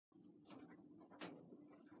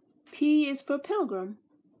P is for Pilgrim,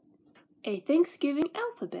 a Thanksgiving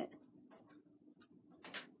alphabet.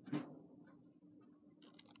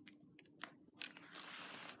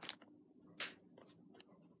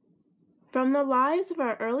 From the lives of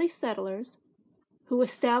our early settlers, who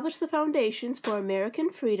established the foundations for American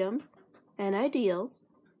freedoms and ideals,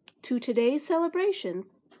 to today's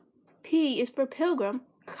celebrations, P is for Pilgrim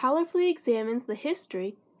colorfully examines the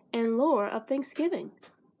history and lore of Thanksgiving.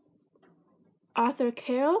 Author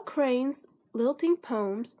Carol Crane's lilting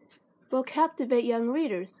poems will captivate young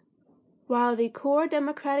readers, while the core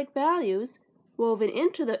democratic values woven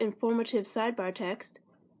into the informative sidebar text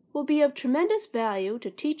will be of tremendous value to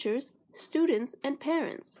teachers, students, and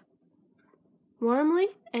parents. Warmly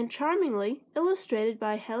and charmingly illustrated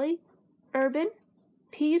by Helly Urban,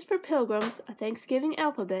 P is for Pilgrims, a Thanksgiving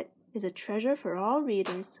alphabet, is a treasure for all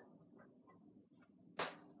readers.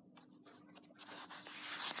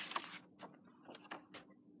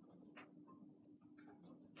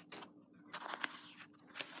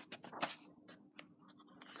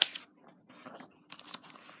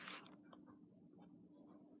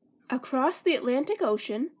 Across the Atlantic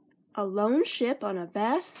Ocean, a lone ship on a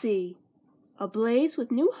vast sea, ablaze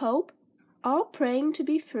with new hope, all praying to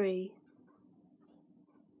be free.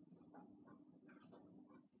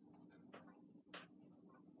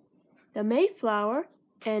 The Mayflower,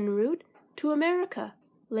 en route to America,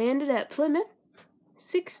 landed at Plymouth,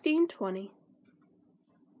 1620.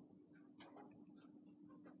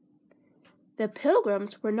 The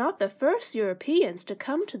Pilgrims were not the first Europeans to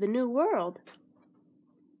come to the New World.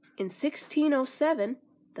 In 1607,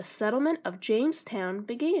 the settlement of Jamestown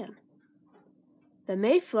began. The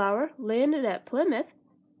Mayflower landed at Plymouth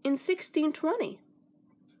in 1620.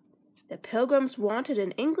 The Pilgrims wanted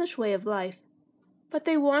an English way of life, but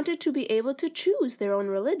they wanted to be able to choose their own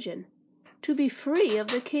religion, to be free of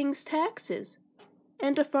the king's taxes,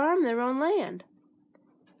 and to farm their own land.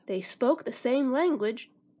 They spoke the same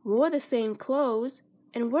language, wore the same clothes,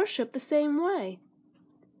 and worshiped the same way.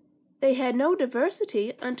 They had no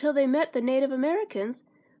diversity until they met the Native Americans,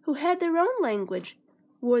 who had their own language,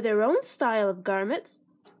 wore their own style of garments,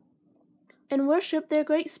 and worshiped their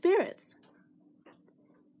great spirits.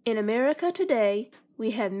 In America today, we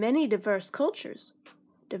have many diverse cultures.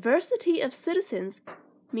 Diversity of citizens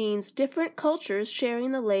means different cultures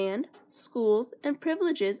sharing the land, schools, and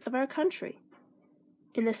privileges of our country.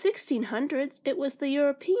 In the 1600s, it was the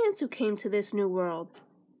Europeans who came to this new world,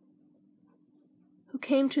 who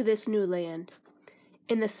came to this new land.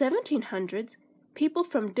 In the 1700s, people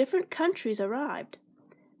from different countries arrived.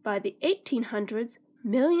 By the 1800s,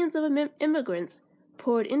 millions of immigrants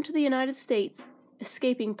poured into the United States,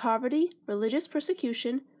 escaping poverty, religious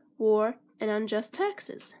persecution, war, and unjust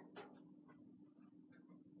taxes.